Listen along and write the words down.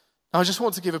Now, I just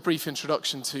want to give a brief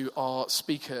introduction to our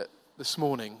speaker this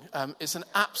morning. It's an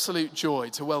absolute joy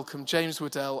to welcome James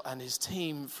Waddell and his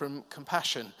team from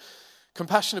Compassion.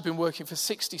 Compassion have been working for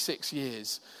 66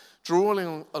 years,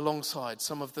 drawing alongside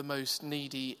some of the most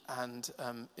needy and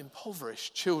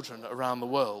impoverished children around the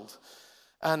world.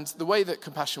 And the way that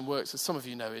Compassion works, as some of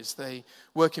you know, is they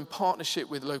work in partnership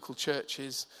with local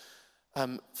churches,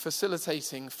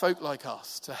 facilitating folk like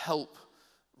us to help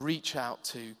reach out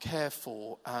to, care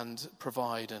for, and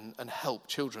provide and help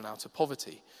children out of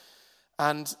poverty.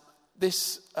 And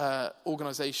this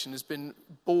organisation has been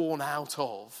born out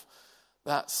of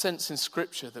that sense in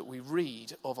Scripture that we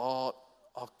read of our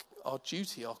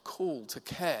duty, our call to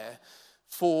care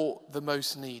for the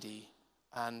most needy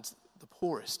and the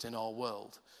poorest in our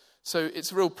world. So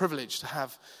it's a real privilege to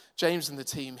have James and the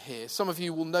team here. Some of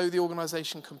you will know the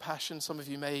organisation Compassion. Some of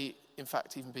you may, in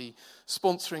fact, even be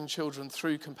sponsoring children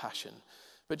through Compassion.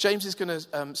 But James is going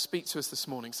to speak to us this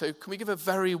morning. So can we give a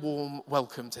very warm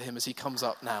welcome to him as he comes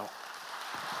up now?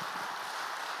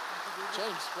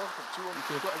 James, welcome. Do you want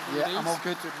to get any of these? I'm all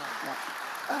good.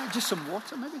 Just some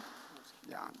water, maybe?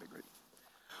 Yeah, that'd be great.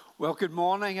 Well, good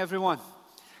morning, everyone.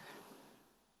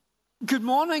 Good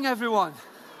morning, everyone.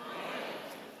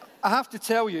 I have to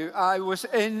tell you, I was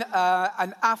in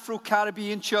an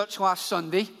Afro-Caribbean church last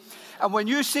Sunday, and when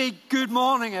you say good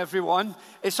morning, everyone,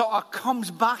 it sort of comes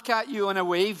back at you in a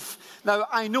wave. Now,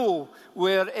 I know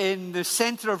we're in the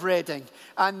centre of Reading,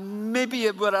 and maybe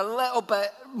we're a little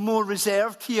bit more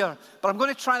reserved here, but I'm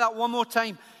going to try that one more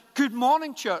time. Good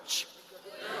morning, church.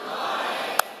 Good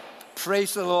morning.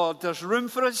 Praise the Lord. There's room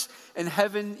for us in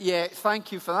heaven yet.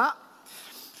 Thank you for that.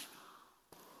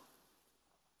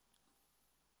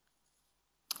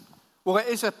 Well, it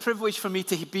is a privilege for me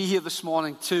to be here this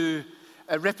morning to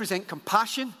represent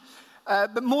Compassion.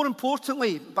 But more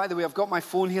importantly, by the way, I've got my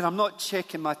phone here. I'm not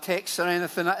checking my texts or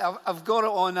anything. I've got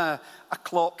it on a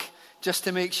clock just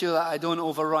to make sure that I don't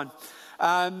overrun.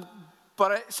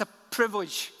 But it's a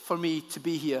privilege for me to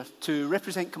be here to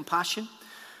represent Compassion.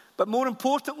 But more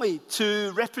importantly,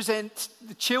 to represent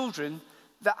the children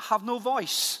that have no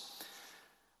voice.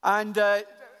 And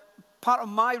part of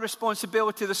my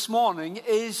responsibility this morning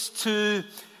is to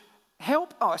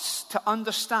help us to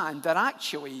understand that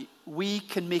actually we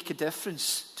can make a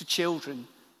difference to children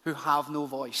who have no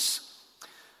voice.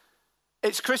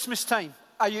 It's Christmas time.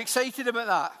 Are you excited about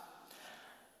that?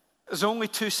 There's only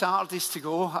 2 Saturdays to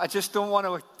go. I just don't want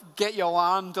to get you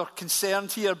alarmed or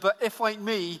concerned here, but if, like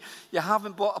me, you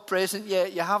haven't bought a present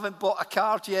yet, you haven't bought a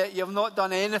card yet, you've not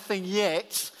done anything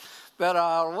yet,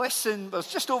 there's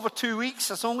just over 2 weeks.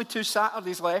 There's only 2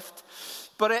 Saturdays left.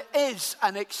 But it is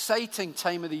an exciting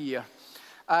time of the year.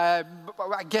 I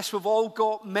guess we've all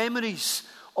got memories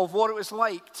of what it was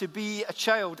like to be a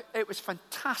child. It was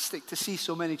fantastic to see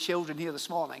so many children here this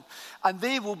morning. And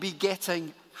they will be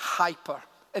getting hyper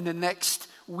in the next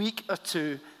week or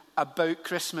two about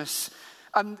Christmas.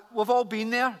 And we've all been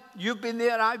there. You've been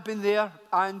there, I've been there.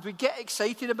 And we get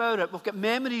excited about it. We've got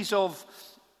memories of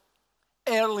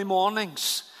early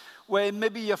mornings when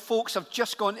maybe your folks have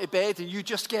just gone to bed and you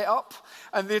just get up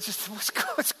and they're just,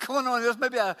 what's going on? There's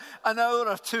maybe an hour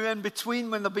or 2 in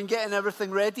between when they've been getting everything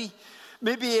ready.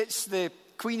 Maybe it's the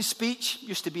Queen's speech.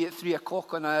 Used to be at 3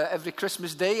 o'clock on every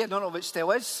Christmas day. I don't know if it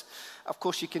still is. Of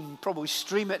course, you can probably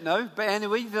stream it now. But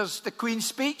anyway, there's the Queen's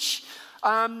speech.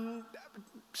 Some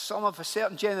of a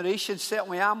certain generation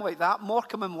certainly am like that.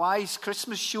 Morecambe and Wise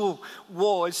Christmas show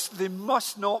was they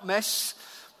must not miss.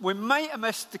 We might have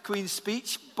missed the Queen's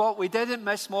speech, but we didn't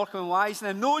miss Morecambe and Wise. And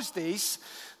in those days,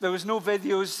 there was no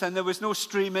videos and there was no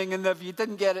streaming. And if you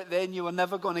didn't get it then, you were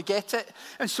never going to get it.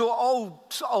 And so it all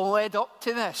sort of led up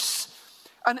to this.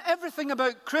 And everything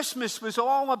about Christmas was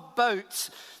all about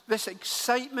this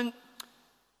excitement,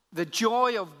 the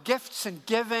joy of gifts and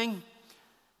giving.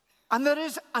 And there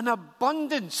is an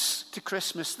abundance to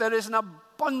Christmas. There is an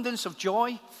abundance of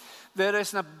joy. There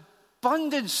is an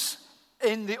abundance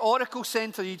in the Oracle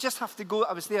Centre. You just have to go.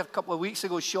 I was there a couple of weeks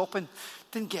ago shopping.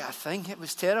 Didn't get a thing. It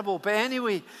was terrible. But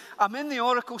anyway, I'm in the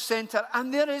Oracle Centre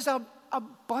and there is an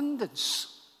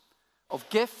abundance of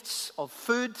gifts, of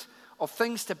food, of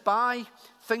things to buy,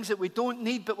 things that we don't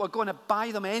need, but we're going to buy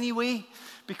them anyway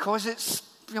because it's,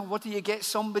 what do you get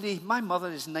somebody? My mother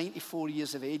is 94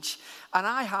 years of age and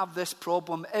I have this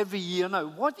problem every year now.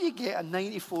 What do you get a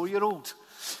 94-year-old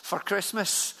for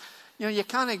Christmas? You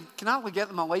can hardly get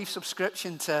them a life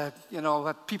subscription to,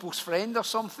 a People's Friend or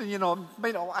something, it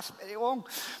might not last very long,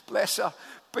 bless her.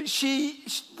 But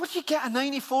what do you get a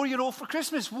 94-year-old for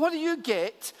Christmas? What do you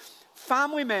get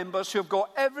family members who have got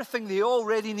everything they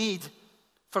already need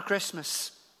for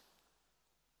Christmas?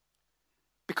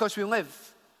 Because we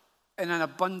live in an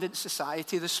abundant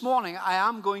society. This morning, I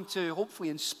am going to hopefully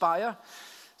inspire,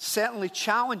 certainly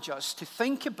challenge us to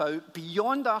think about,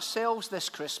 beyond ourselves this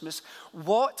Christmas,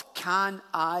 what can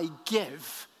I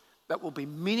give that will be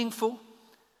meaningful,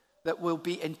 that will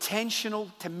be intentional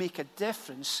to make a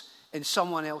difference in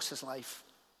someone else's life.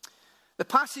 The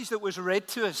passage that was read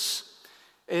to us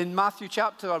in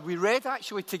we read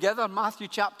actually together, Matthew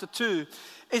chapter 2,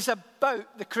 is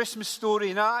about the Christmas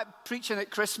story. Now, preaching at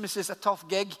Christmas is a tough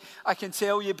gig, I can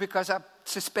tell you, because I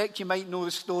suspect you might know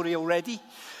the story already.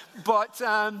 But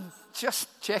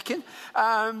just checking.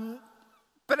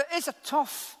 But it is a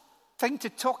tough thing to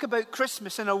talk about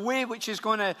Christmas in a way which is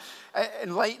going to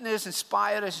enlighten us,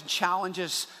 inspire us, and challenge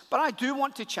us. But I do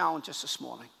want to challenge us this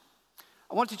morning.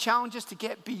 I want to challenge us to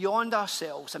get beyond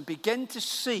ourselves and begin to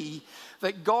see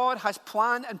that God has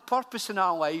plan and purpose in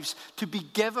our lives to be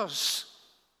givers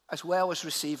as well as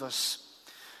receivers.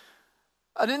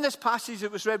 And in this passage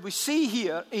that was read, we see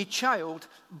here a child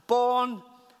born,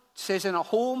 it says in a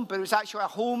home, but it was actually a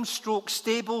home stroke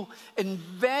stable in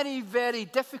very, very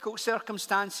difficult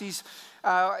circumstances.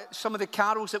 Some of the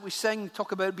carols that we sing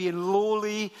talk about being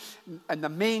lowly and the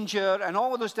manger and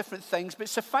all of those different things. But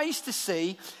suffice to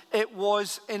say, it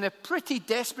was in a pretty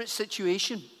desperate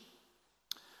situation.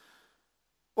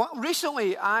 Well,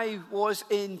 recently I was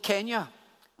in Kenya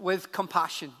with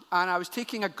Compassion, and I was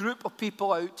taking a group of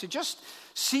people out to just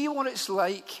see what it's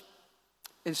like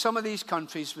in some of these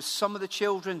countries with some of the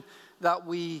children that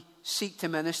we seek to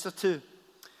minister to.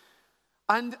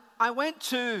 And I went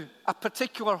to a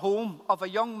particular home of a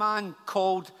young man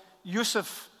called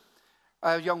Yusuf.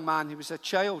 A young man, he was a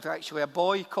child actually, a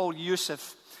boy called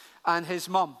Yusuf, and his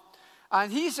mum.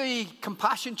 And he's a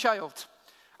Compassion child.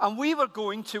 And we were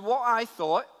going to what I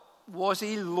thought was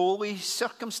a lowly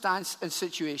circumstance and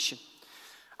situation.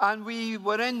 And we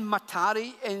were in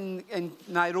Matari in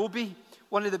Nairobi,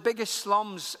 one of the biggest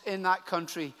slums in that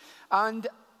country. And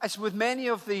as with many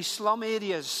of the slum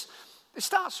areas, it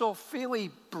starts off fairly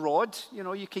broad. You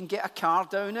know, you can get a car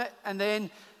down it, and then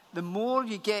the more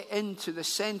you get into the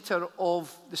center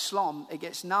of the slum, it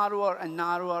gets narrower and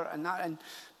narrower and narrower. And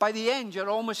by the end, you're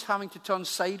almost having to turn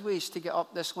sideways to get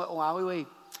up this little alleyway.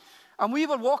 And we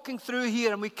were walking through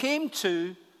here, and we came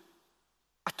to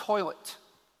a toilet.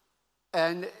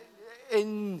 And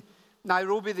in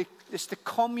Nairobi, it's the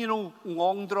communal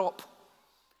long drop.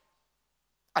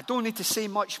 I don't need to say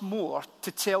much more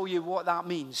to tell you what that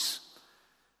means.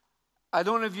 I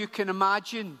don't know if you can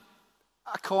imagine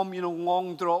a communal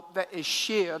long drop that is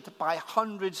shared by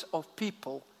hundreds of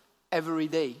people every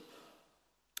day.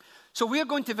 So we're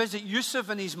going to visit Yusuf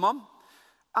and his mum,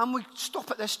 and we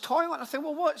stop at this toilet. And I think,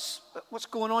 well, what's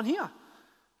going on here?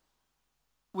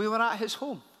 We were at his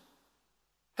home.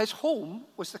 His home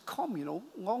was the communal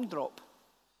long drop.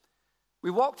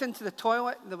 We walked into the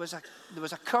toilet. There was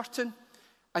a curtain,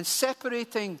 and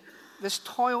separating this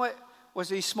toilet was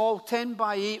a small 10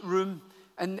 by 8 room,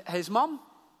 and his mum,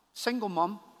 single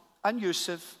mum, and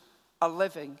Yusuf are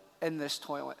living in this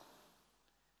toilet.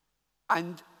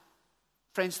 And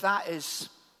friends, that is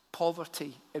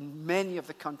poverty in many of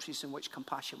the countries in which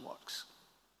Compassion works.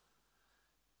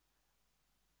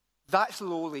 That's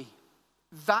lowly.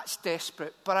 That's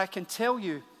desperate. But I can tell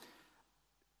you,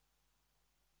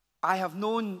 I have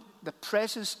known the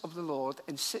presence of the Lord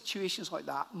in situations like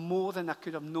that more than I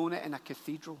could have known it in a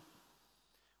cathedral.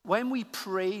 When we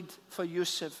prayed for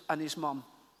Yusuf and his mum,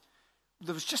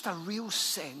 there was just a real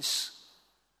sense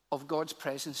of God's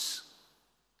presence.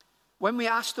 When we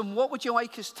asked him, what would you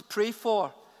like us to pray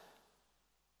for?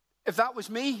 If that was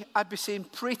me, I'd be saying,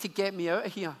 pray to get me out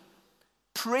of here.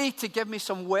 Pray to give me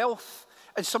some wealth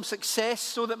and some success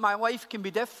so that my life can be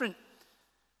different.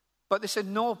 But they said,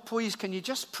 no, please, can you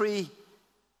just pray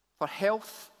for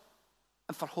health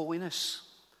and for holiness?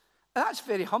 And that's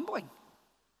very humbling.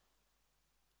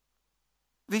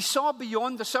 They saw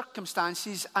beyond the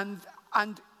circumstances, and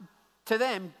to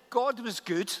them, God was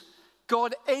good,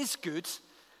 God is good,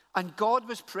 and God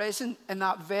was present in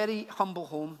that very humble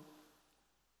home.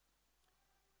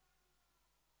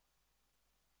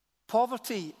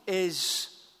 Poverty is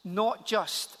not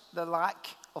just the lack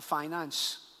of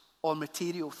finance or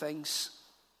material things.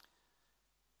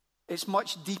 It's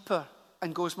much deeper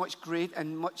and goes much greater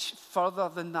and much further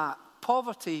than that.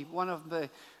 Poverty, one of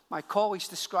my colleagues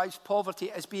describes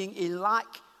poverty as being a lack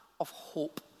of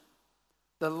hope.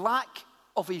 The lack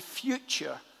of a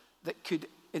future that could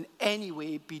in any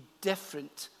way be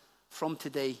different from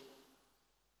today.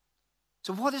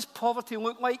 So what does poverty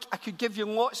look like? I could give you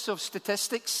lots of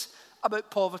statistics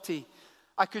about poverty.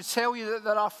 I could tell you that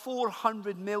there are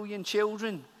 400 million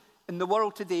children in the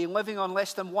world today living on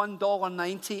less than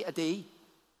 $1.90 a day.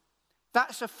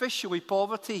 That's officially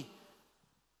poverty.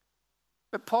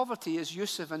 But poverty is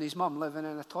Yusuf and his mum living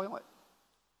in a toilet.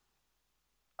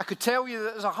 I could tell you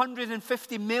that there's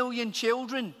 150 million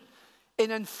children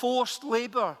in enforced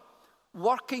labour,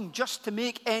 working just to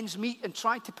make ends meet and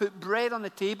try to put bread on the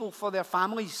table for their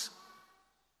families.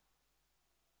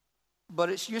 But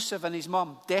it's Yusuf and his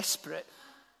mum, desperate,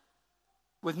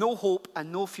 with no hope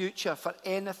and no future for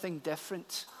anything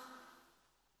different.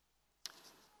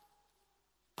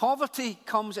 Poverty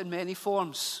comes in many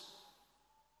forms.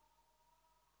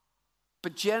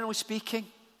 But generally speaking,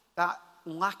 that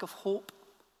lack of hope,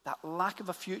 that lack of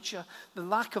a future, the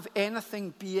lack of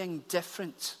anything being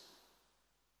different.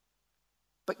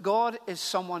 But God is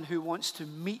someone who wants to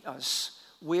meet us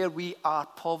where we are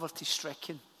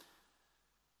poverty-stricken.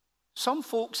 Some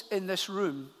folks in this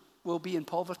room will be in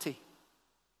poverty.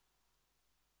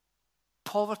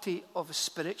 Poverty of a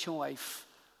spiritual life.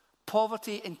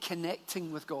 Poverty in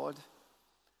connecting with God.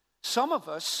 Some of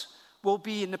us will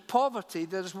be in the poverty.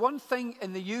 There's one thing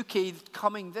in the UK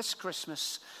coming this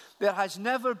Christmas. There has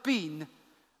never been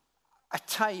a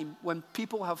time when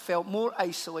people have felt more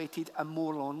isolated and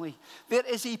more lonely. There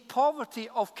is a poverty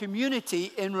of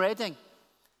community in Reading.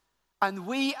 And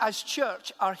we as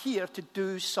church are here to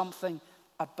do something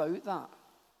about that.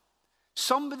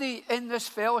 Somebody in this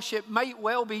fellowship might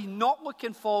well be not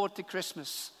looking forward to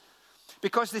Christmas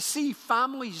because they see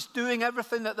families doing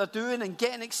everything that they're doing and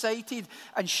getting excited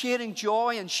and sharing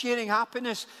joy and sharing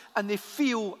happiness, and they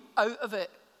feel out of it.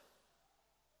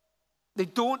 They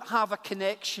don't have a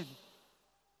connection.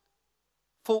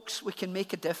 Folks, we can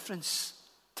make a difference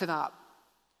to that.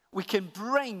 We can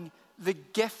bring the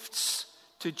gifts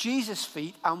to Jesus'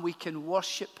 feet and we can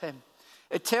worship him.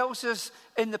 It tells us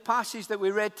in the passage that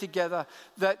we read together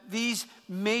that these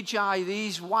magi,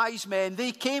 these wise men,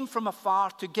 they came from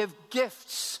afar to give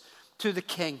gifts to the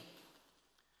king.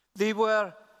 They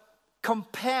were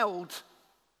compelled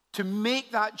to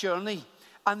make that journey,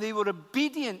 and they were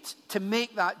obedient to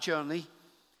make that journey,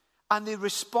 and they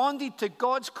responded to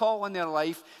God's call in their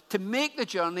life to make the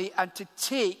journey and to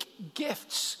take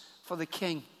gifts for the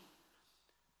king.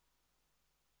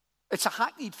 It's a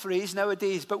hackneyed phrase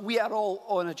nowadays, but we are all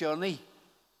on a journey.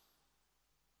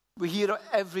 We hear it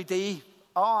every day.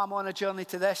 Oh, I'm on a journey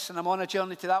to this and I'm on a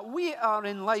journey to that. We are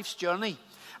in life's journey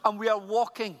and we are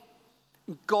walking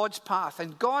in God's path.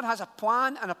 And God has a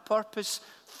plan and a purpose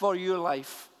for your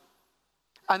life.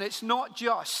 And it's not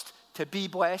just to be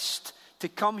blessed, to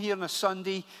come here on a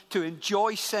Sunday, to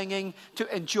enjoy singing,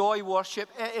 to enjoy worship.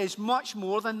 It is much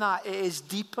more than that. It is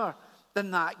deeper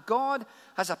than that. God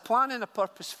has a plan and a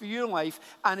purpose for your life,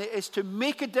 and it is to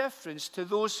make a difference to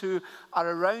those who are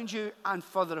around you and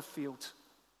further afield.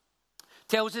 It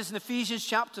tells us in Ephesians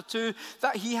chapter 2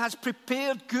 that he has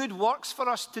prepared good works for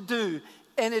us to do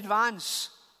in advance.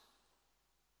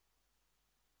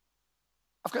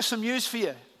 I've got some news for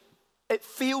you. It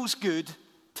feels good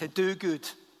to do good.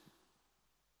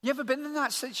 You ever been in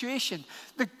that situation?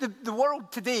 The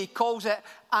world today calls it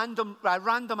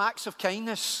random acts of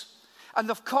kindness. And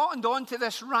they've cottoned on to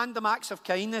this random acts of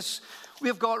kindness.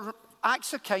 We've got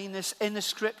acts of kindness in the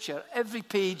scripture, every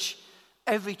page,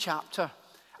 every chapter.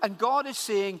 And God is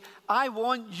saying, I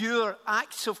want your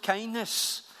acts of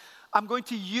kindness. I'm going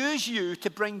to use you to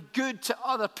bring good to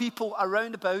other people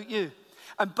around about you.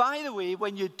 And by the way,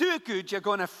 when you do good, you're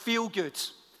going to feel good.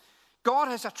 God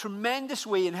has a tremendous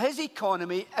way in his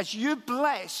economy. As you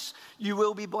bless, you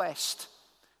will be blessed.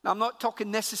 Now, I'm not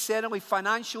talking necessarily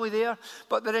financially there,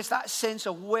 but there is that sense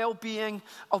of well-being,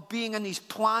 of being in his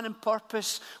plan and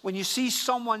purpose. When you see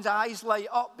someone's eyes light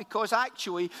up because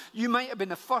actually you might have been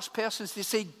the first person to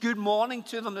say good morning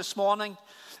to them this morning,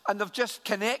 and they've just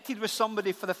connected with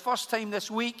somebody for the first time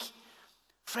this week.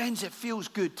 Friends, it feels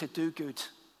good to do good.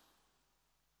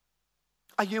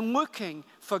 Are you looking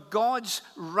for God's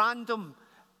random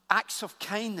acts of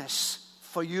kindness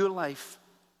for your life?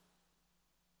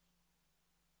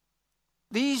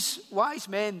 These wise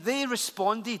men, they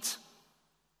responded.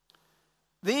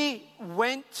 They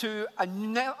went to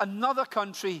another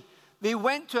country. They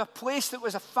went to a place that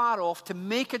was afar off to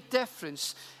make a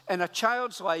difference in a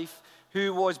child's life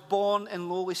who was born in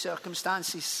lowly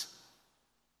circumstances.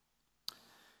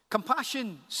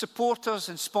 Compassion supporters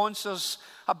and sponsors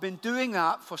have been doing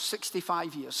that for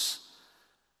 65 years.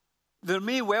 There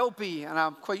may well be, and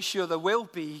I'm quite sure there will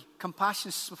be,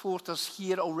 Compassion supporters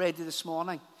here already this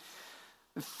morning.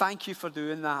 And thank you for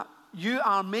doing that. You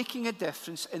are making a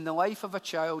difference in the life of a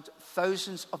child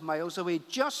thousands of miles away,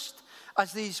 just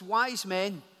as these wise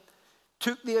men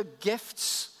took their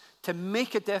gifts to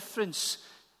make a difference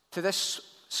to this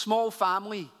small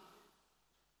family.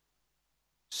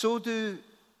 So do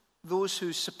those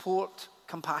who support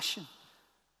Compassion.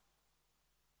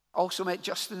 Also met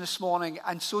Justin this morning,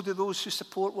 and so do those who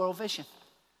support World Vision.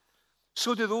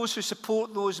 So do those who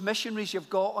support those missionaries you've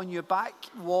got on your back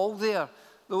wall there,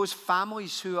 those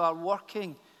families who are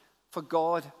working for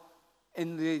God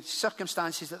in the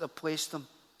circumstances that they've placed them.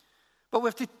 But we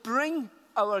have to bring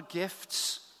our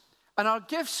gifts, and our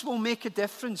gifts will make a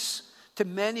difference to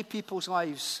many people's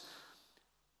lives.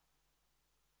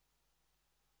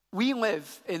 We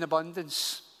live in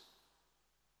abundance.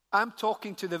 I'm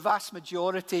talking to the vast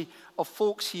majority of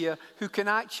folks here who can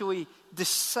actually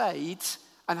decide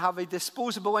and have a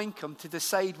disposable income to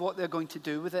decide what they're going to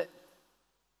do with it.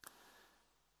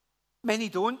 Many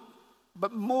don't,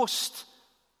 but most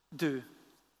do.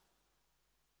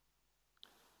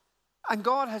 And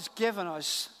God has given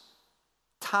us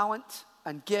talent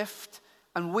and gift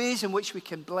and ways in which we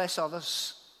can bless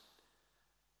others.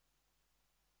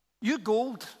 Your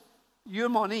gold, your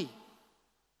money,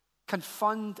 can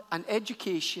fund an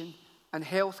education and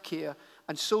health care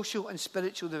and social and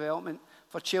spiritual development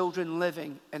for children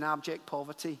living in abject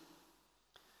poverty.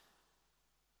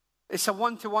 It's a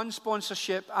one-to-one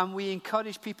sponsorship, and we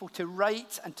encourage people to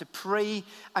write and to pray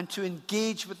and to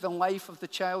engage with the life of the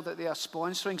child that they are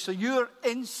sponsoring. So your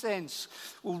incense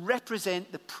will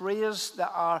represent the prayers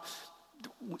that are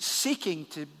seeking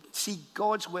to see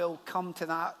God's will come to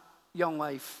that young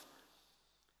life.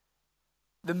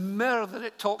 The myrrh that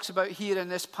it talks about here in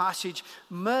this passage,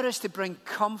 myrrh is to bring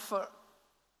comfort.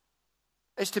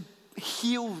 It's to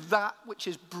heal that which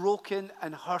is broken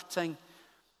and hurting.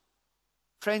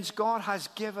 Friends, God has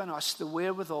given us the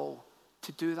wherewithal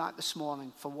to do that this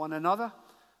morning for one another,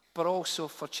 but also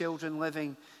for children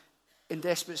living in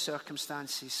desperate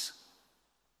circumstances.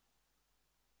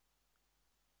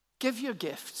 Give your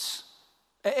gifts.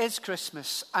 It is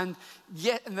Christmas, and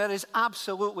there is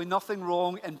absolutely nothing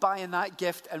wrong in buying that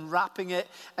gift and wrapping it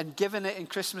and giving it in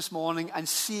Christmas morning and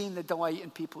seeing the delight in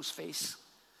people's face.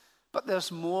 But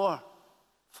there's more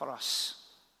for us.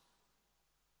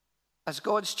 As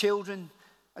God's children,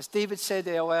 as David said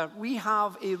earlier, we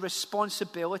have a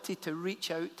responsibility to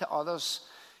reach out to others.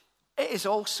 It is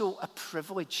also a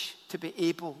privilege to be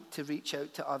able to reach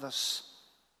out to others.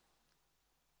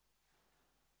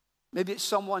 Maybe it's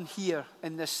someone here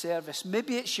in this service.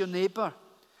 Maybe it's your neighbour.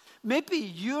 Maybe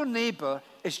your neighbour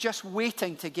is just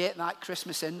waiting to get that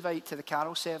Christmas invite to the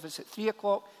carol service at 3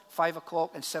 o'clock, 5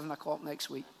 o'clock, and 7 o'clock next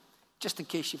week, just in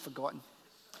case you've forgotten.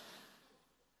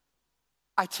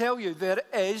 I tell you, there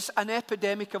is an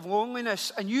epidemic of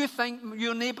loneliness, and you think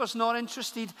your neighbour's not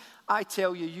interested. I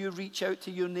tell you, you reach out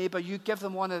to your neighbour, you give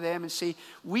them one of them and say,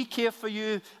 we care for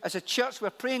you. As a church, we're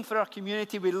praying for our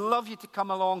community. We love you to come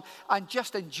along and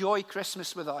just enjoy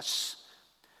Christmas with us.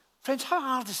 Friends, how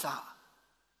hard is that?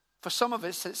 For some of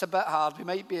us, it's a bit hard. We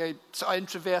might be sort of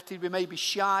introverted. We might be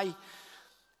shy.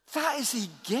 That is a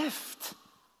gift.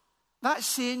 That's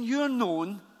saying you're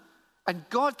known and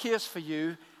God cares for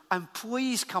you, and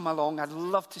please come along. I'd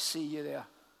love to see you there.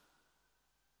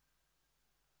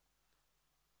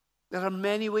 There are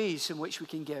many ways in which we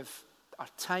can give our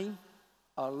time,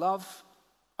 our love,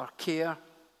 our care,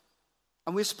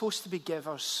 and we're supposed to be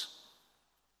givers.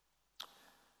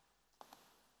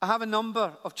 I have a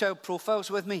number of child profiles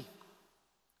with me.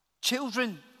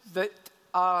 Children that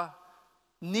are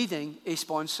needing a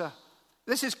sponsor.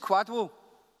 This is Kwadwo.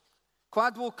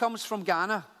 Kwadwo comes from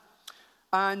Ghana.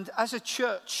 And as a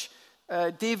church,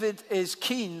 David is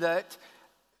keen that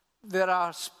there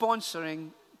are sponsoring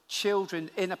children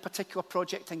in a particular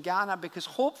project in Ghana, because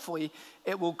hopefully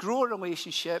it will grow a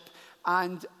relationship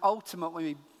and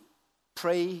ultimately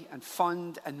pray and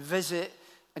fund and visit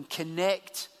and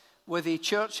connect with a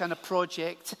church and a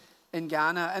project in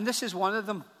Ghana. And this is one of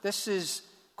them. This is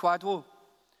Kwadwo.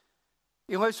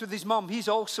 He lives with his mum. He's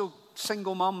also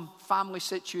single mum, family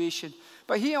situation.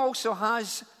 But he also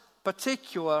has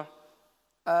particular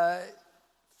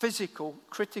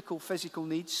critical physical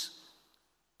needs.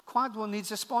 Kwadwo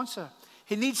needs a sponsor.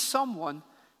 He needs someone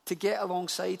to get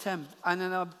alongside him. And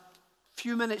in a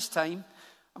few minutes' time,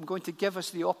 I'm going to give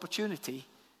us the opportunity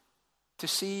to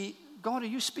see, God, are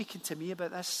you speaking to me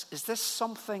about this? Is this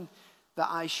something that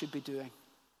I should be doing?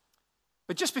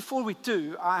 But just before we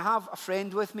do, I have a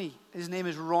friend with me. His name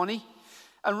is Ronnie.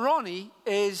 And Ronnie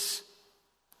is,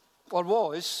 or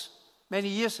was, many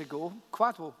years ago,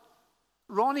 Kwadwo.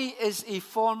 Ronnie is a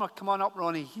former, come on up,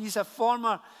 Ronnie. He's a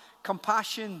former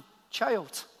Compassion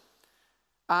child.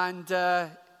 And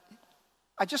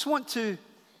I just want to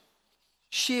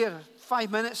share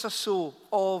 5 minutes or so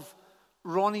of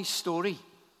Ronnie's story,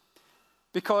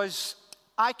 because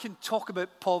I can talk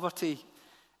about poverty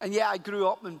And yet I grew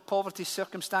up in poverty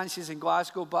circumstances in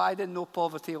Glasgow, but I didn't know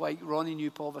poverty like Ronnie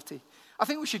knew poverty. I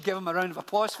think we should give him a round of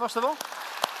applause, first of all.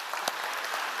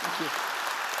 Thank you.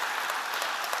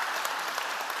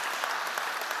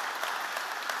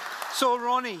 So,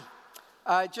 Ronnie,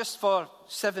 just for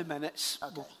 7 minutes.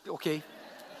 Okay.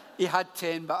 He had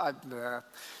 10, but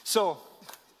So,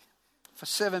 for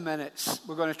 7 minutes,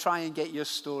 we're going to try and get your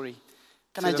story.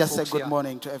 Can I just say good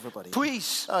morning to everybody?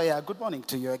 Please. Oh, yeah, good morning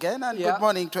to you again, and good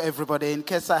morning to everybody, in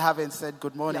case I haven't said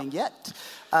good morning yet.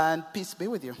 And peace be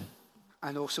with you.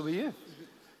 And also with you.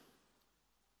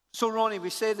 So, Ronnie, we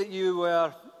said that you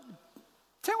were...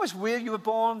 Tell us where you were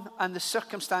born and the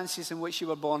circumstances in which you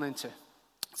were born into.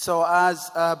 So, I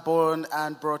was born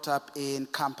and brought up in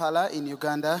Kampala, in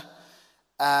Uganda.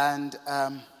 And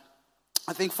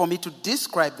I think for me to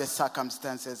describe the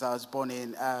circumstances I was born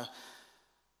in,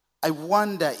 I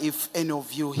wonder if any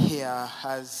of you here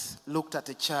has looked at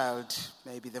a child,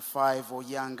 maybe the 5 or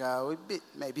younger, or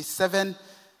maybe 7,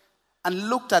 and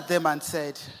looked at them and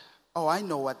said, oh, I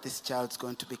know what this child's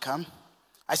going to become.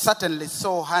 I certainly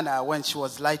saw Hannah when she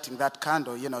was lighting that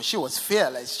candle. You know, she was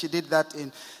fearless. She did that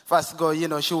in first go, you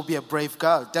know, she will be a brave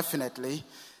girl, definitely.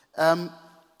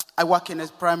 I work in a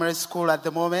primary school at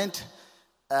the moment,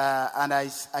 and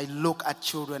I look at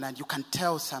children, and you can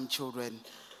tell some children,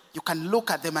 you can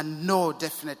look at them and know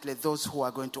definitely those who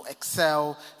are going to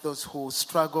excel, those who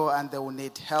struggle and they will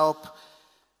need help.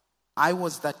 I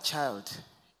was that child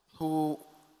who,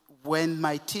 when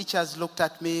my teachers looked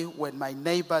at me, when my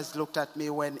neighbors looked at me,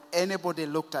 when anybody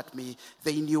looked at me,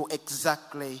 they knew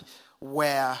exactly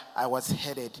where I was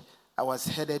headed. I was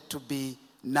headed to be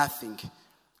nothing.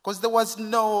 Because there was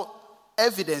no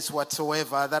evidence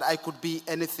whatsoever that I could be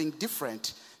anything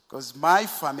different. Because my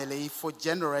family, for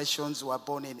generations, were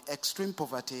born in extreme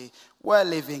poverty, were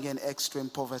living in extreme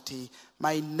poverty.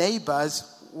 My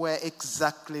neighbors were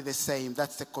exactly the same.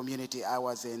 That's the community I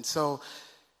was in. So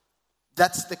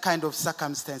that's the kind of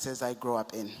circumstances I grew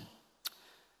up in.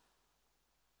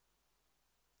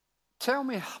 Tell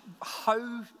me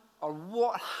how or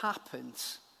what happened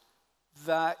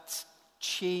that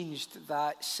changed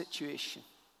that situation?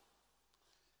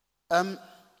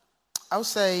 I would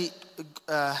say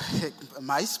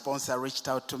my sponsor reached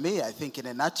out to me, I think, in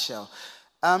a nutshell.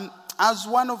 As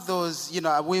one of those, you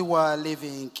know, we were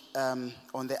living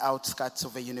on the outskirts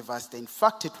of a university. In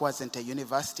fact, it wasn't a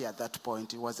university at that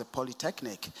point. It was a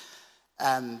polytechnic.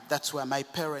 That's where my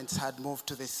parents had moved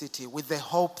to the city with the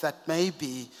hope that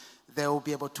maybe they will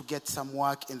be able to get some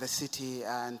work in the city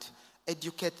and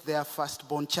educate their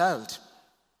firstborn child.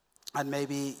 And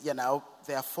maybe, you know,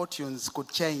 their fortunes could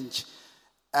change.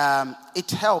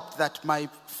 It helped that my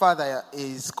father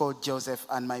is called Joseph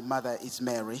and my mother is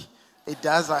Mary. It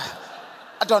does. I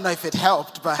don't know if it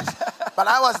helped, but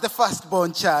I was the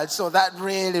firstborn child, so that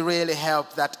really, really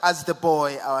helped that as the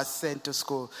boy I was sent to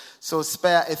school. So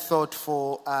spare a thought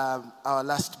for our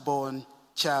last-born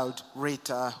child,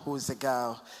 Rita, who's a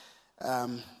girl.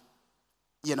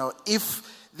 You know,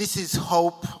 if this is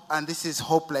hope and this is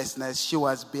hopelessness, she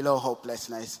was below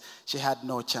hopelessness. She had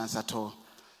no chance at all.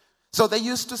 So they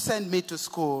used to send me to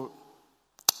school,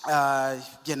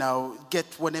 you know,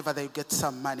 whenever they get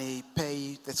some money,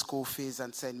 pay the school fees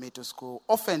and send me to school.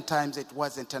 Oftentimes it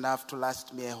wasn't enough to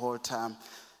last me a whole term.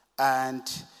 And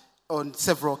on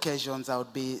several occasions I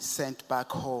would be sent back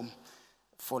home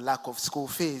for lack of school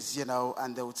fees, you know,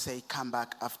 and they would say, come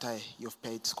back after you've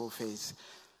paid school fees.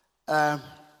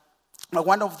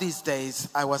 One of these days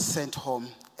I was sent home.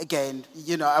 Again,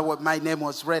 you know, my name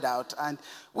was read out, and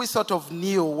we sort of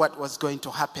knew what was going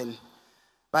to happen.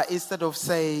 But instead of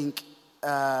saying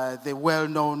the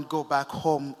well-known, go back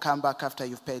home, come back after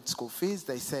you've paid school fees,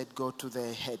 they said, go to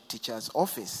the head teacher's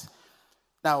office.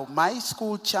 Now, my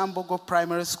school, Chambogo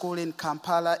Primary School in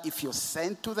Kampala, if you're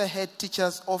sent to the head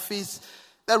teacher's office,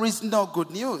 there is no good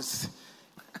news.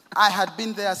 I had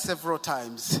been there several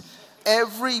times.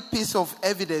 Every piece of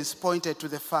evidence pointed to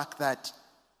the fact that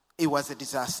it was a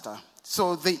disaster.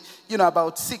 So,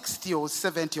 about 60 or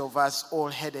 70 of us all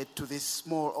headed to this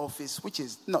small office, which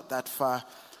is not that far,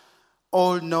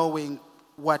 all knowing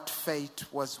what fate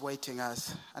was waiting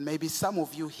us. And maybe some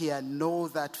of you here know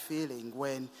that feeling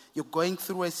when you're going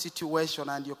through a situation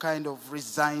and you're kind of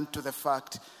resigned to the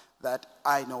fact that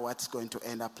I know what's going to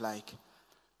end up like.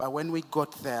 But when we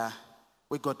got there,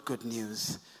 we got good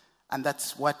news. And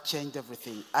that's what changed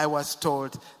everything. I was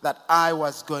told that I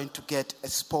was going to get a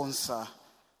sponsor.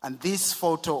 And this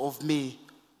photo of me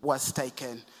was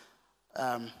taken.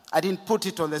 I didn't put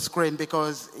it on the screen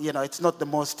because, you know, it's not the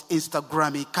most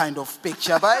Instagram-y kind of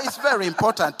picture, but it's very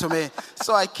important to me.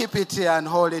 So I keep it here and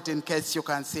hold it in case you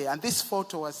can see. And this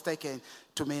photo was taken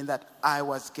to mean that I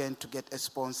was going to get a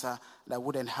sponsor and I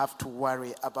wouldn't have to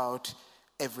worry about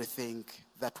everything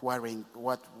that worrying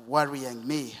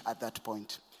me at that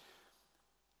point.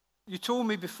 You told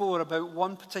me before about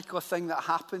one particular thing that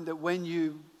happened, that when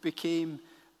you became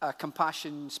a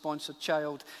Compassion-sponsored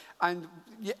child and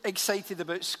excited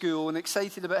about school and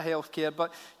excited about healthcare,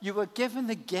 but you were given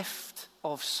the gift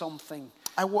of something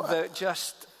that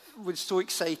just was so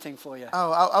exciting for you.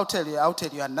 Oh, I'll tell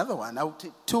you another one.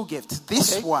 Two gifts.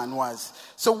 This one was,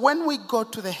 so when we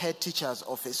got to the head teacher's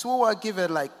office, we were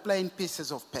given like plain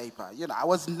pieces of paper. I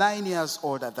was 9 years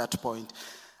old at that point,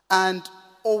 and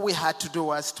all we had to do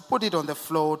was to put it on the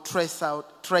floor, trace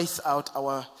out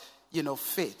our,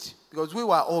 feet, because we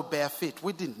were all bare feet.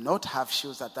 We did not have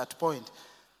shoes at that point.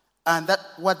 And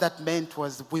what that meant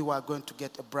was we were going to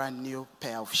get a brand new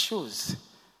pair of shoes.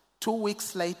 2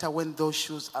 weeks later, when those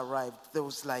shoes arrived, there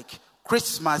was like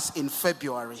Christmas in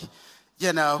February.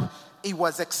 It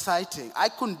was exciting. I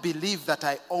couldn't believe that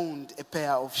I owned a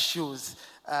pair of shoes,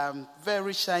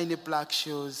 very shiny black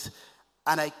shoes,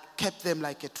 and I kept them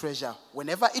like a treasure.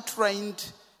 Whenever it rained,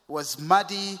 it was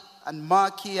muddy and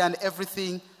murky and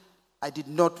everything, I did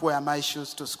not wear my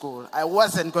shoes to school. I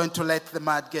wasn't going to let the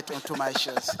mud get onto my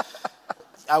shoes.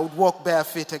 I would walk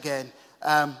barefoot again.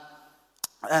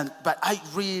 But I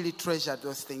really treasured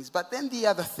those things. But then the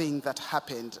other thing that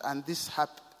happened, and this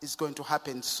is going to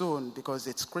happen soon because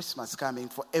it's Christmas coming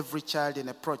for every child in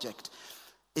a project,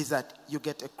 is that you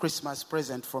get a Christmas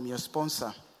present from your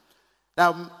sponsor.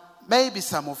 Now, maybe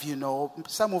some of you know,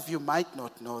 some of you might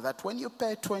not know that when you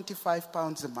pay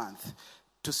 £25 a month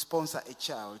to sponsor a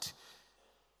child,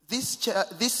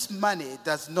 this money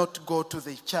does not go to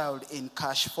the child in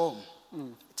cash form.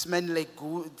 It's mainly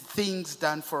good things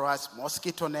done for us: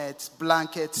 mosquito nets,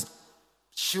 blankets,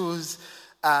 shoes,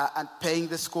 and paying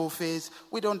the school fees.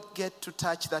 We don't get to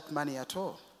touch that money at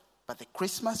all. But the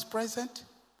Christmas present,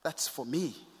 that's for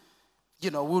me. We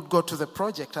would go to the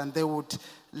project and they would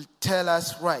tell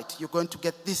us, right, you're going to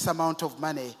get this amount of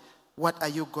money. What are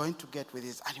you going to get with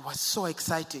this? And it was so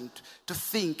exciting to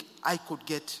think I could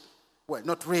get, well,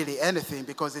 not really anything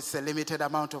because it's a limited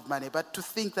amount of money, but to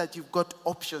think that you've got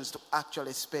options to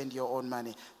actually spend your own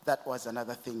money. That was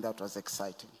another thing that was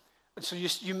exciting. So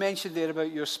you mentioned there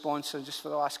about your sponsor. Just for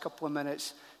the last couple of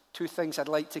minutes, two things I'd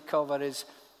like to cover is,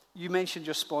 you mentioned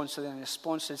your sponsor, and your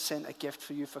sponsor sent a gift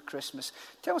for you for Christmas.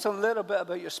 Tell us a little bit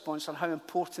about your sponsor and how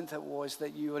important it was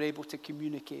that you were able to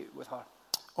communicate with her.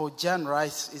 Oh, Jan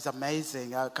Rice is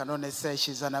amazing. I can only say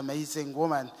she's an amazing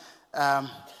woman.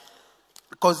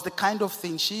 Because the kind of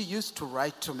thing she used to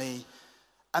write to me,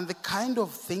 and the kind of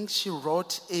things she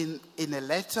wrote in a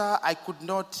letter, I could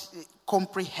not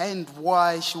comprehend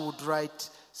why she would write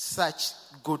such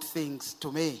good things to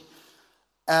me.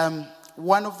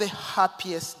 One of the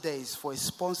happiest days for a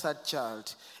sponsored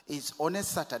child is on a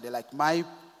Saturday. Like my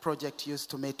project used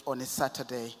to meet on a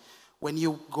Saturday, when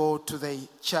you go to the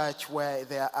church where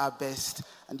they are based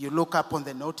and you look up on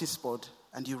the notice board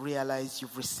and you realize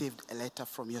you've received a letter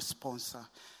from your sponsor.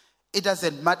 It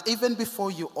doesn't matter, even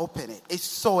before you open it. It's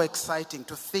so exciting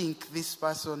to think this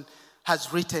person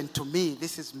has written to me.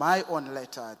 This is my own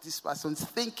letter. This person's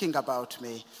thinking about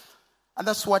me. And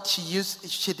that's what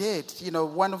she did.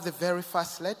 One of the very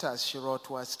first letters she wrote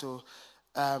was to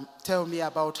tell me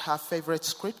about her favorite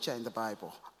scripture in the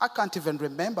Bible. I can't even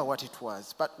remember what it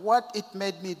was. But what it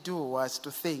made me do was to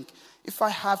think, if I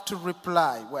have to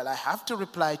reply, well, I have to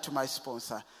reply to my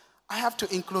sponsor. I have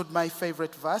to include my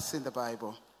favorite verse in the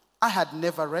Bible. I had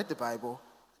never read the Bible,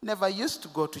 never used to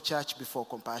go to church before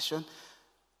Compassion.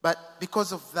 But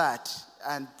because of that,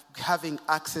 and having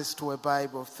access to a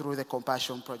Bible through the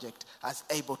Compassion Project, I was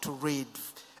able to read,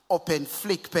 open,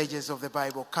 flick pages of the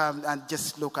Bible, come and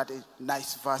just look at a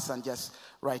nice verse and just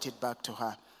write it back to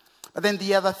her. But then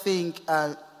the other thing,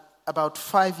 about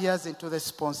 5 years into the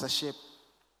sponsorship,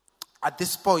 at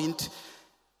this point,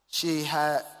 she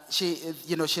has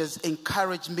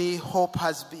encouraged me. Hope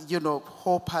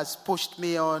has pushed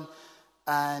me on.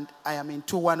 And I am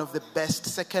into one of the best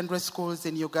secondary schools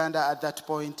in Uganda at that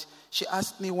point. She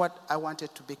asked me what I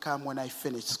wanted to become when I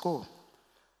finished school.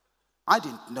 I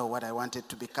didn't know what I wanted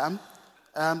to become.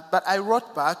 But I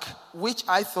wrote back, which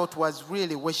I thought was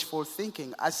really wishful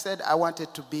thinking. I said I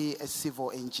wanted to be a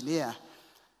civil engineer.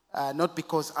 Not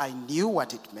because I knew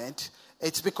what it meant.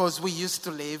 It's because we used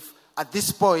to live, at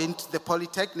this point, the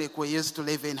polytechnic we used to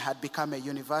live in had become a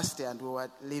university, and we were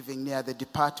living near the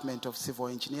Department of Civil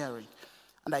Engineering.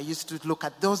 And I used to look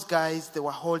at those guys. They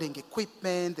were holding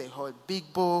equipment. They held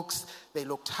big books. They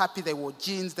looked happy. They wore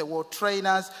jeans. They wore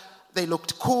trainers. They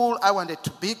looked cool. I wanted to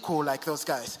be cool like those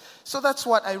guys. So that's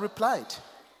what I replied.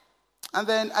 And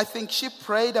then I think she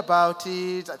prayed about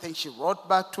it. I think she wrote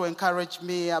back to encourage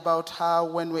me about how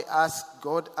when we ask,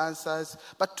 God answers.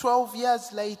 But 12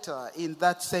 years later, in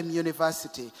that same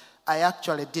university, I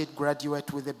actually did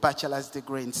graduate with a bachelor's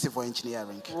degree in civil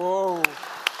engineering. Whoa.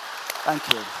 Thank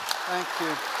you. Thank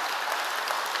you.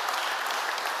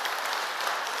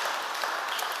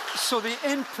 So the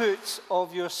input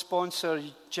of your sponsor,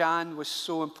 Jan, was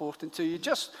so important to you.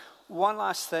 Just one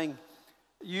last thing.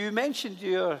 You mentioned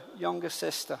your younger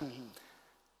sister. Mm-hmm.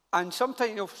 And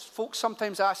sometimes, folks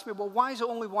sometimes ask me, well, why is it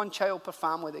only one child per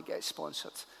family that gets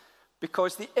sponsored?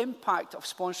 Because the impact of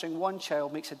sponsoring one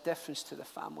child makes a difference to the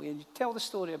family. And you tell the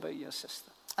story about your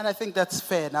sister. And I think that's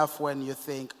fair enough when you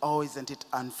think, oh, isn't it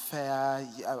unfair?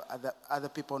 Other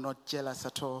people not jealous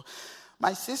at all.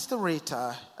 My sister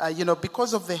Rita,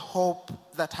 because of the hope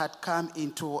that had come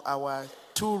into our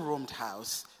 2-roomed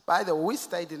house. By the way, we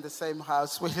stayed in the same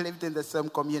house, we lived in the same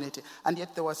community, and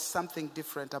yet there was something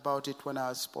different about it when I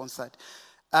was sponsored.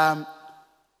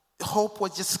 Hope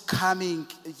was just coming,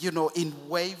 in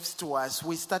waves to us.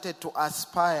 We started to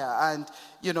aspire, and,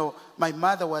 my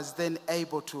mother was then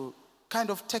able to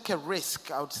kind of take a risk.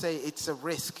 I would say it's a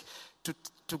risk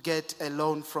to get a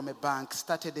loan from a bank,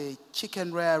 started a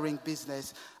chicken rearing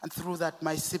business, and through that,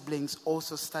 my siblings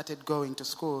also started going to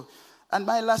school. And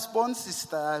my last born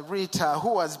sister, Rita,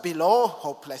 who was below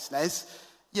hopelessness,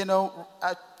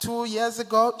 2 years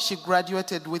ago, she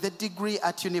graduated with a degree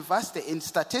at university in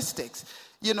statistics.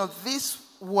 This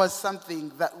was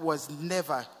something that was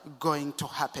never going to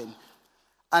happen.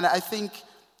 And I think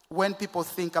when people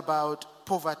think about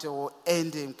poverty or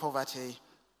ending poverty,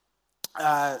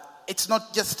 it's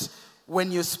not just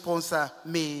when you sponsor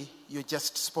me, you're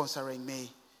just sponsoring me.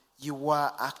 You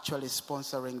are actually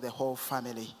sponsoring the whole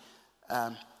family.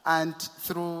 And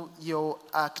through your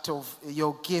act of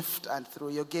your gift and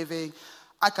through your giving,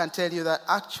 I can tell you that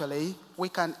actually we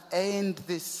can end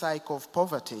this cycle of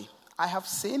poverty. I have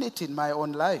seen it in my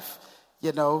own life.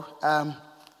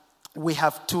 We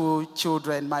have 2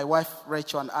 children. My wife,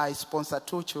 Rachel, and I sponsor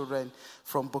 2 children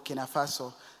from Burkina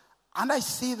Faso. And I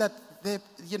see that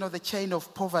the chain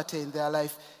of poverty in their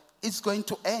life is going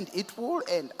to end. It will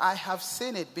end. I have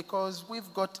seen it because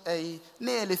we've got a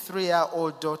nearly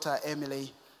 3-year-old daughter,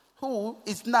 Emily, who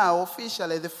is now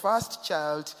officially the first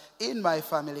child in my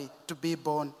family to be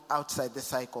born outside the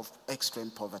cycle of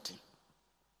extreme poverty.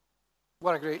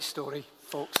 What a great story,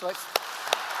 folks.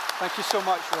 Thank you so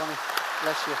much, Ronnie.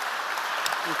 Bless you.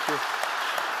 Thank you.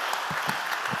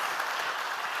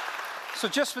 So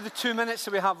just for the 2 minutes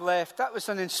that we have left, that was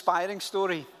an inspiring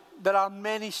story. There are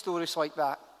many stories like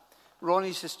that.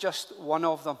 Ronnie's is just one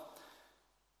of them.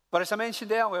 But as I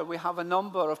mentioned earlier, we have a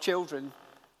number of children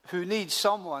who need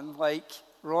someone like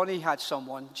Ronnie had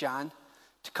someone, Jan,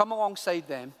 to come alongside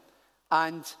them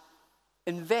and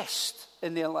invest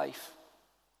in their life.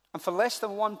 And for less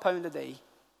than £1 a day,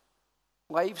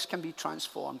 lives can be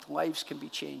transformed, lives can be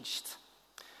changed.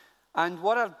 And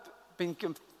what I've been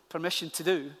given permission to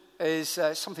do is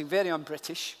something very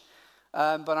un-British,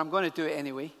 but I'm going to do it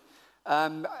anyway.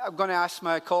 I'm going to ask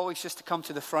my colleagues just to come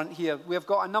to the front here. We've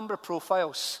got a number of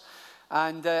profiles.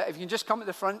 And if you can just come to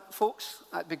the front, folks,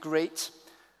 that'd be great.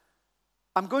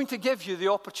 I'm going to give you the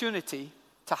opportunity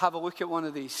to have a look at one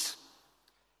of these.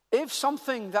 If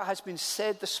something that has been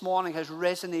said this morning has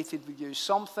resonated with you,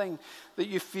 something that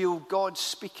you feel God's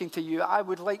speaking to you, I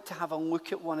would like to have a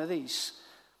look at one of these.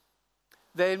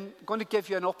 Then I'm going to give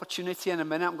you an opportunity in a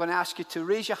minute. I'm going to ask you to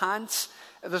raise your hands.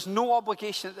 There's no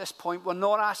obligation at this point. We're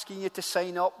not asking you to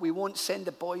sign up. We won't send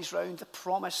the boys round, I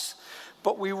promise.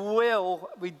 But we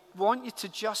want you to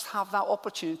just have that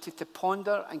opportunity to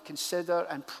ponder and consider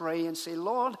and pray and say,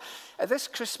 Lord, at this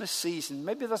Christmas season,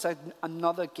 maybe there's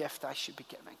another gift I should be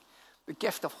giving. The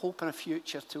gift of hope and a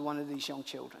future to one of these young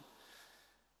children.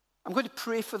 I'm going to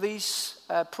pray for these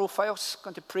profiles. I'm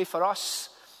going to pray for us.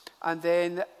 And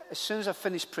then as soon as I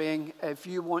finish praying, if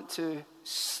you want to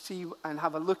see and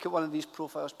have a look at one of these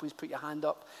profiles, please put your hand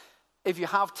up. If you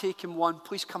have taken one,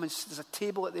 please come and there's a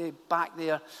table at the back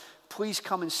there. Please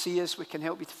come and see us. We can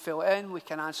help you to fill it in. We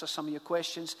can answer some of your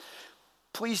questions.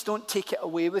 Please don't take it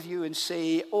away with you and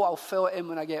say, oh, I'll fill it in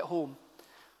when I get home.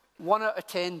 1 out of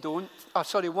 10 don't.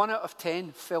 1 out of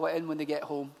 10 fill it in when they get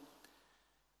home.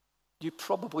 You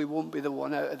probably won't be the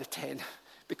 1 out of the 10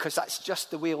 because that's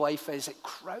just the way life is. It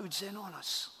crowds in on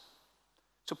us.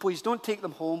 So please don't take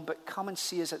them home, but come and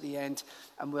see us at the end,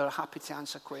 and we're happy to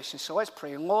answer questions. So let's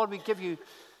pray. And Lord, we give you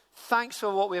thanks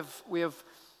for what we have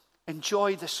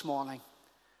enjoyed this morning.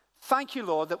 Thank you,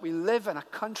 Lord, that we live in a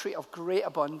country of great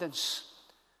abundance.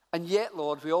 And yet,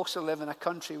 Lord, we also live in a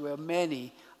country where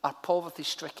many are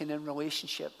poverty-stricken in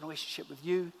relationship with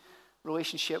you,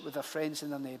 relationship with their friends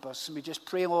and their neighbours. And we just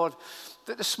pray, Lord,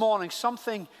 that this morning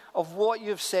something of what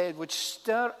you've said would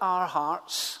stir our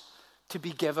hearts to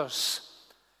be givers,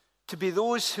 to be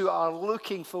those who are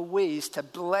looking for ways to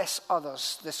bless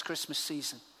others this Christmas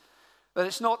season. That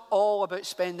it's not all about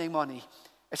spending money,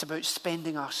 it's about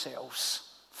spending ourselves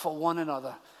for one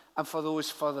another and for those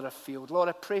further afield. Lord,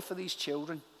 I pray for these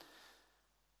children.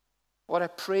 Lord, I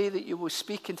pray that you will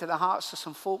speak into the hearts of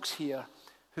some folks here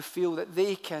who feel that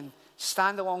they can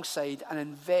stand alongside and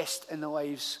invest in the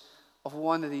lives of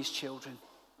one of these children,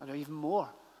 or even more.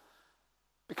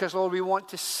 Because, Lord, we want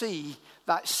to see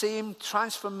that same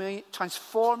transforming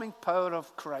power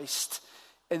of Christ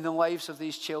in the lives of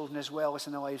these children as well as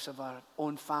in the lives of our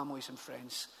own families and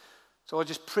friends. So I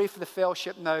just pray for the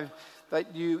fellowship now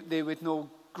that they would know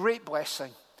great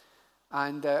blessing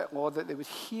and, Lord, that they would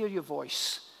hear your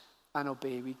voice and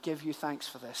obey. We give you thanks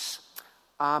for this.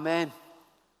 Amen.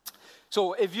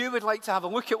 So if you would like to have a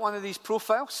look at one of these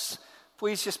profiles,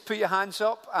 please just put your hands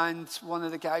up and one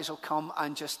of the guys will come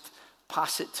and just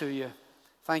pass it to you.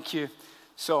 Thank you.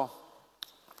 So,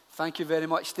 thank you very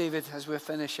much, David, as we're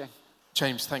finishing.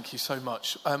 James, thank you so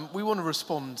much. We want to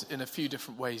respond in a few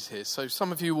different ways here. So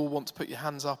some of you will want to put your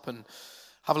hands up and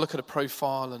have a look at a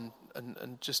profile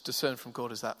and just discern from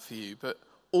God, is that for you? But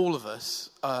all of us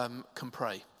can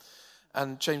pray.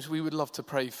 And James, we would love to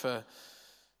pray for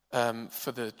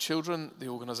the children, the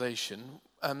organisation.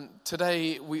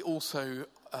 Today, we also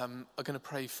are going to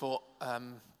pray for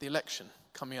the election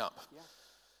coming up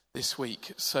this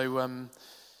week. So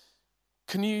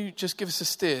can you just give us a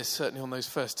steer, certainly on those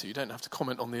first two? You don't have to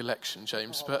comment on the election,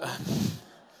 James, but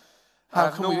I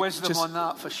have no wisdom on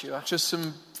that for sure. Just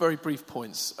some very brief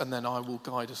points, and then I will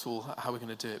guide us all how we're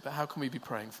going to do it. But how can we be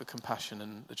praying for Compassion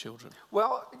and the children?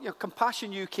 Well,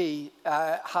 Compassion UK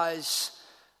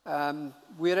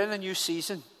we're in a new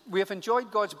season. We have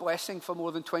enjoyed God's blessing for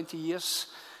more than 20 years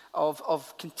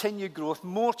of continued growth,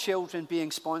 more children being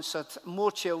sponsored,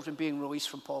 more children being released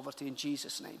from poverty in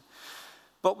Jesus' name.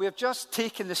 But we have just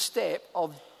taken the step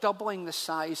of doubling the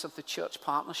size of the church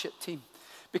partnership team.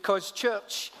 Because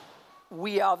church,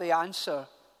 we are the answer.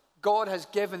 God has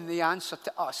given the answer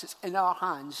to us. It's in our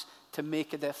hands to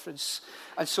make a difference.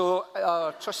 And so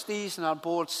our trustees and our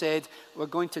board said, we're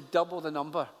going to double the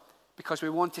number because we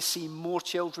want to see more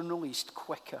children released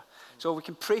quicker. So we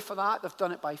can pray for that. They've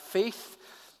done it by faith.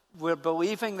 We're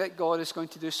believing that God is going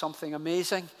to do something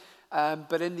amazing.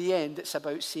 But in the end, it's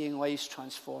about seeing lives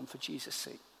transformed for Jesus'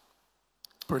 sake.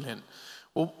 Brilliant.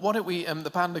 Well, why don't we, the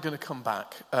band are going to come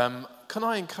back. Can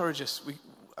I encourage us,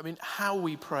 how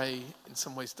we pray in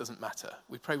some ways doesn't matter.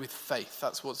 We pray with faith,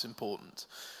 that's what's important.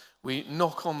 We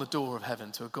knock on the door of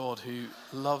heaven to a God who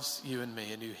loves you and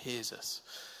me and who hears us.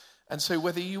 And so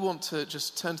whether you want to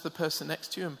just turn to the person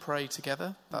next to you and pray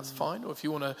together, that's fine. Or if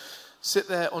you want to sit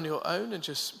there on your own and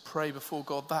just pray before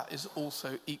God, that is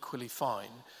also equally fine.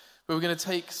 But we're going to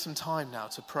take some time now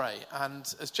to pray.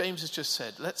 And as James has just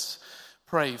said, let's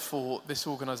pray for this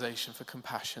organisation, for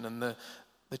Compassion, and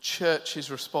the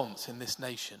church's response in this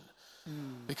nation.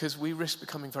 Because we risk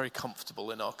becoming very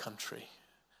comfortable in our country.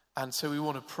 And so we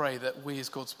want to pray that we as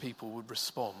God's people would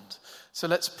respond. So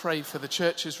let's pray for the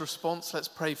church's response. Let's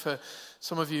pray for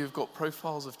some of you who've got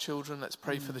profiles of children. Let's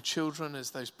pray for the children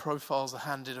as those profiles are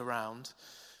handed around.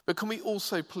 But can we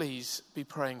also please be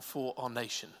praying for our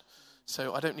nation?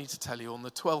 So I don't need to tell you, on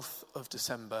the 12th of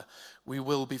December, we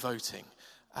will be voting.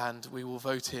 And we will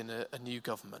vote in a new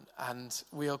government. And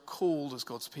we are called as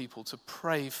God's people to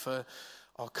pray for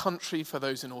our country, for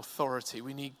those in authority.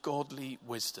 We need godly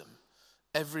wisdom.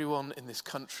 Everyone in this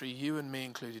country, you and me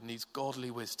included, needs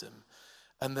godly wisdom.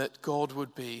 And that God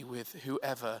would be with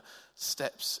whoever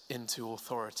steps into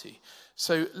authority.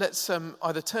 So let's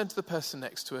either turn to the person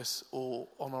next to us or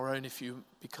on our own, if you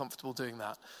be comfortable doing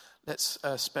that. Let's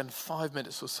spend 5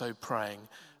 minutes or so praying,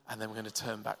 and then we're going to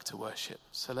turn back to worship.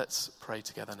 So let's pray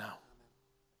together now.